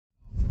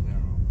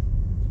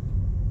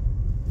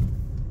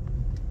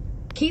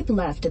Keep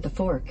left at the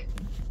fork.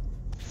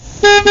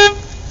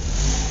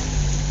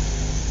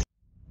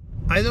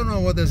 I don't know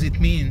what does it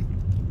mean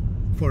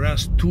for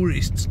us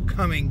tourists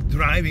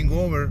driving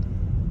over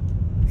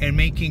and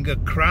making a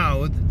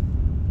crowd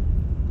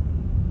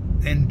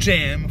and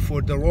jam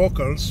for the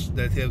locals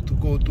that have to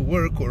go to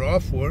work or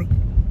off work,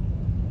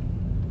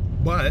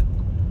 but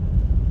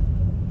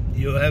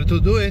you have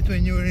to do it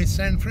when you're in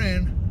San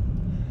Fran,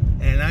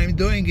 and I'm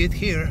doing it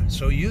here,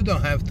 so you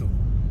don't have to.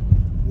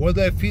 What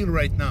do I feel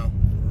right now?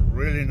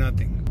 Really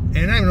nothing.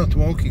 And I'm not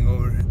walking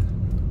over it.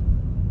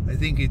 I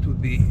think it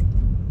would be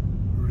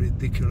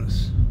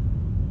ridiculous.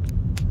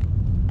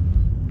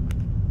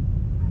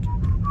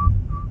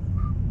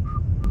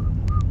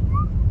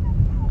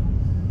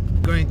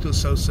 Going to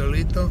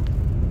Sausalito,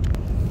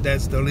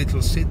 that's the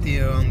little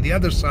city on the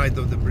other side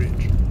of the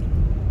bridge.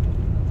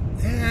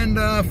 And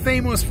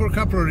famous for a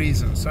couple of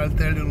reasons, I'll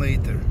tell you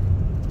later.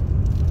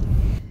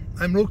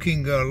 I'm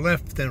looking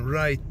left and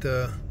right,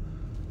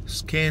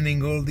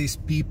 scanning all these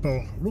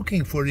people,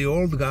 looking for the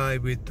old guy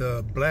with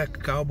the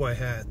black cowboy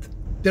hat.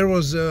 There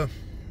was on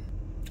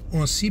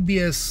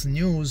CBS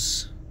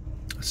News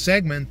a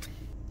segment,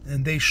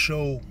 and they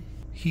show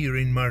here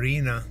in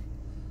Marina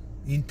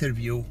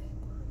interview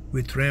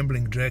with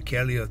Ramblin' Jack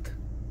Elliott,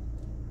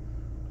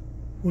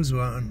 who's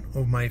one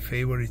of my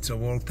favorites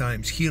of all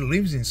times. He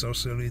lives in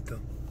Sausalito,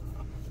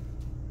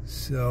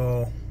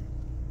 so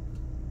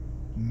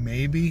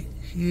maybe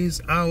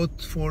he's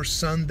out for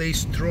Sunday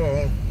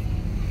stroll.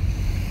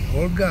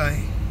 Old guy,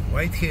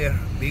 white hair,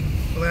 big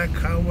black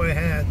cowboy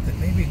hat, and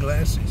maybe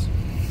glasses.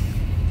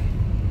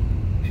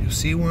 If you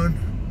see one,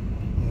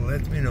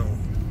 let me know.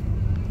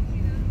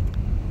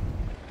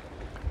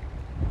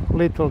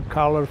 Little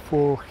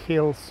colorful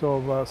hills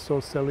of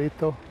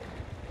Sausalito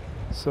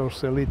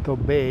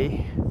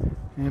Bay,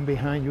 and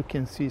behind you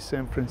can see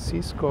San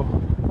Francisco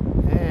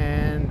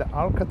and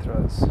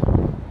Alcatraz.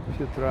 If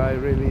you try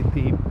really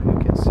deep, you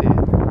can see it.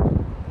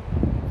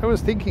 I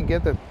was thinking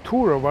get a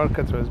tour of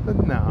Alcatraz,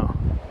 but no,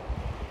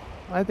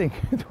 I think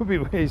it would be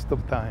a waste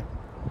of time.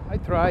 I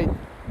tried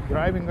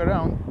driving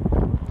around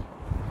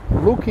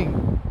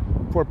looking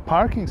for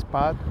parking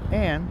spot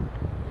and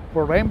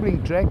for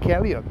Ramblin' Jack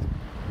Elliott.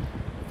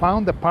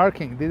 Found the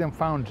parking, didn't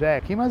find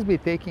Jack. He must be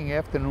taking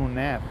afternoon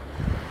nap.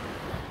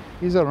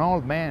 He's an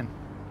old man.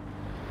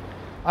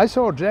 I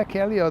saw Jack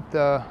Elliott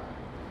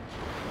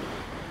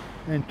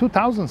in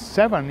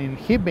 2007 in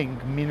Hibbing,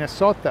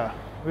 Minnesota,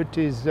 which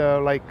is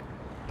like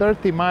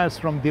 30 miles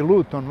from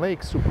Duluth on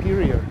Lake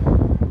Superior.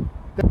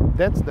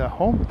 That's the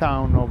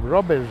hometown of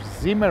Robert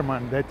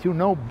Zimmerman that you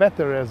know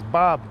better as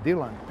Bob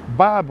Dylan.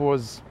 Bob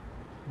was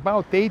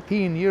about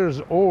 18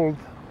 years old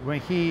when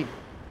he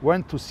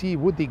went to see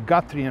Woody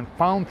Guthrie and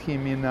found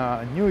him in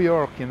New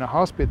York in a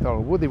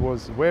hospital. Woody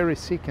was very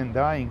sick and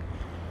dying.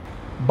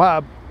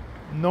 Bob,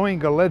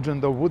 knowing a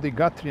legend of Woody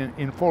Guthrie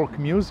in folk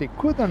music,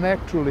 couldn't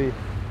actually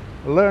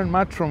learn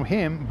much from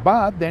him,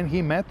 but then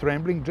he met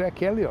Ramblin'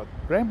 Jack Elliott.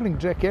 Ramblin'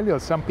 Jack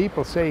Elliott, some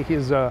people say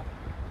he's a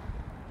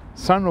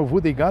son of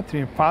Woody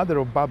Guthrie and father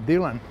of Bob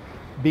Dylan,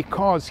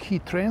 because he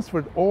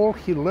transferred all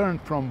he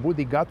learned from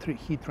Woody Guthrie,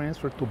 he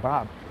transferred to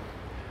Bob.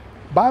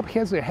 Bob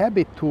has a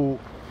habit to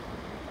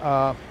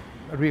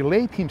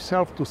relate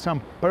himself to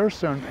some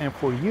person, and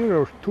for a year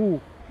or two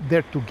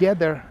they're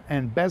together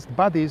and best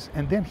buddies,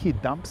 and then he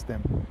dumps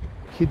them.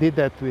 He did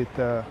that with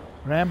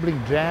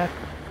Ramblin' Jack,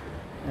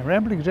 and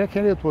Ramblin' Jack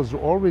Elliott was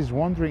always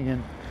wondering,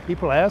 and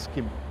people asked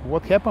him,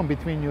 what happened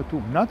between you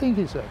two? Nothing,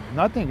 he said.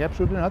 Nothing,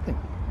 absolutely nothing.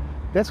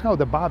 That's how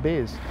the Bob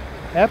is.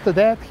 After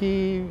that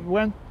he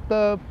went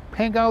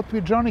hang out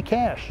with Johnny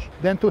Cash,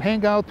 then to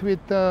hang out with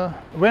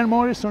Van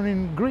Morrison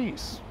in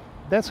Greece.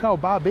 That's how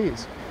Bob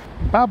is.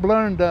 Bob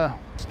learned the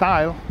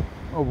style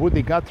of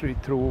Woody Guthrie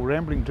through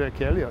Ramblin'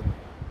 Jack Elliott.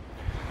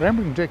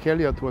 Ramblin' Jack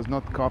Elliott was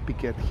not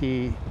copycat.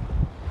 He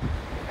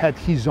had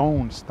his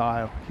own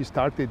style. He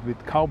started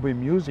with cowboy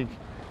music.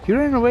 He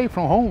ran away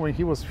from home when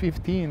he was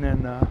 15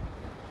 and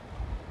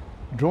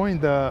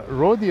joined the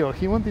rodeo.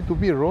 He wanted to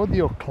be a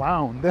rodeo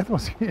clown. That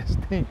was his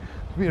thing,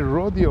 to be a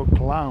rodeo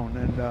clown.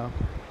 And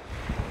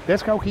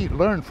that's how he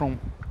learned from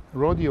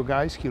rodeo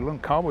guys. He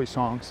learned cowboy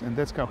songs, and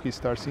that's how he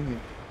started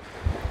singing.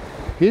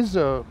 He's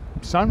a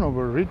son of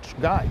a rich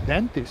guy,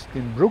 dentist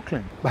in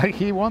Brooklyn, but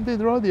he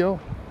wanted rodeo,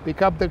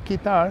 pick up the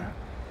guitar,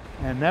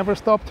 and never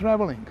stopped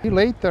traveling. He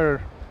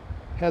later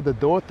had a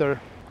daughter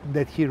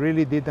that he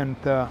really didn't,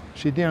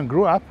 she didn't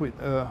grow up with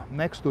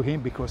next to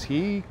him because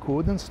he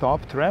couldn't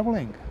stop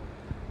traveling.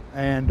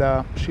 And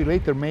she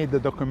later made the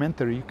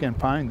documentary, you can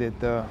find it,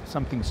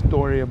 something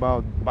story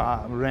about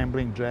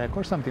Ramblin' Jack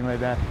or something like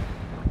that.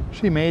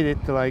 She made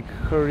it like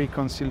her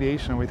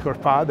reconciliation with her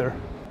father.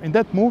 In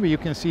that movie you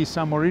can see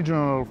some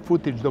original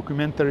footage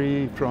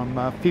documentary from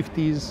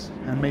 50s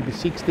and maybe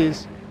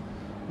 60s.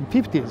 In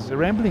 50s,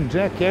 Ramblin'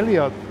 Jack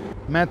Elliott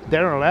met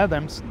Daryl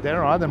Adams.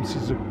 Daryl Adams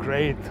is a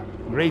great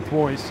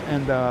voice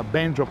and a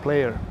banjo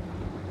player.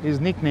 He's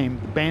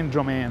nicknamed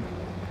Banjo Man.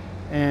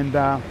 And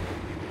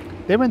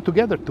they went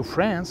together to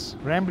France.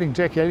 Ramblin'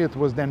 Jack Elliott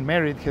was then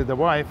married, had a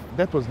wife.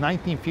 That was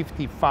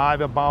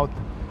 1955, about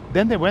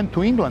Then they went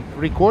to England,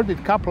 recorded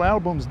a couple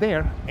albums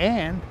there,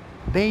 and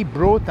they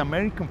brought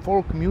American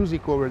folk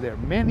music over there.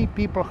 Many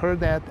people heard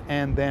that,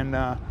 and then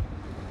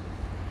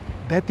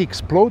that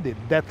exploded.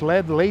 That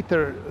led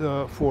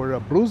later for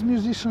blues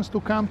musicians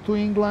to come to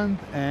England,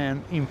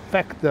 and in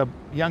fact the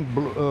young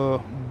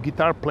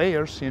guitar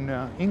players in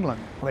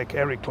England, like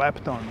Eric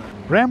Clapton.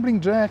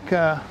 Ramblin' Jack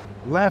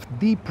left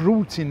deep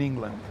roots in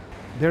England.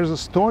 There's a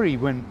story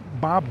when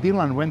Bob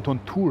Dylan went on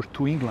tour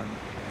to England,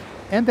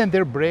 and then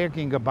they're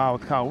bragging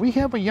about how we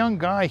have a young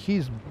guy,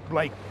 he's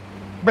like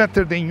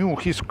better than you,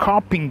 he's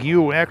copying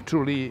you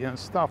actually, and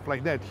stuff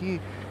like that. He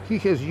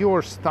has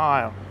your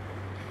style.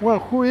 Well,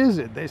 who is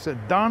it? They said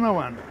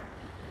Donovan.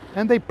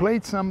 And they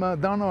played some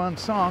Donovan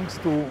songs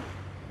to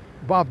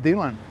Bob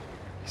Dylan.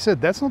 He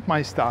said, that's not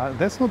my style,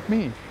 that's not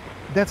me.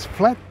 That's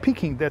flat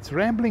picking, that's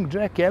Ramblin'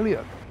 Jack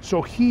Elliott.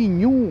 So he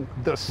knew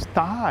the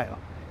style,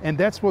 and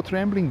that's what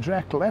Ramblin'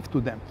 Jack left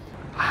to them.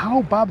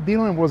 How Bob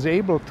Dylan was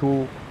able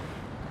to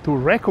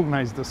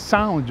recognize the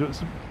sound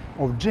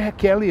of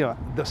Jack Elliott,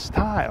 the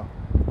style,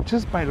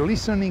 just by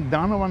listening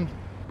Donovan,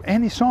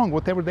 any song,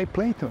 whatever they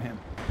play to him.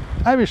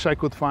 I wish I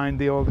could find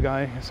the old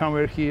guy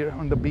somewhere here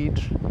on the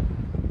beach,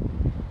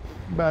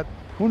 but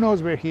who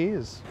knows where he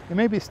is. He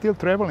may be still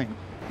traveling.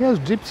 He has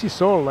gypsy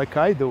soul like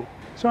I do.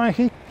 So I'm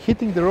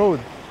hitting the road.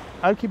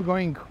 I'll keep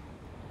going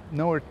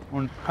north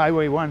on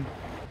Highway 1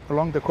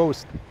 along the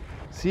coast.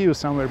 See you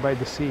somewhere by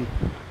the sea.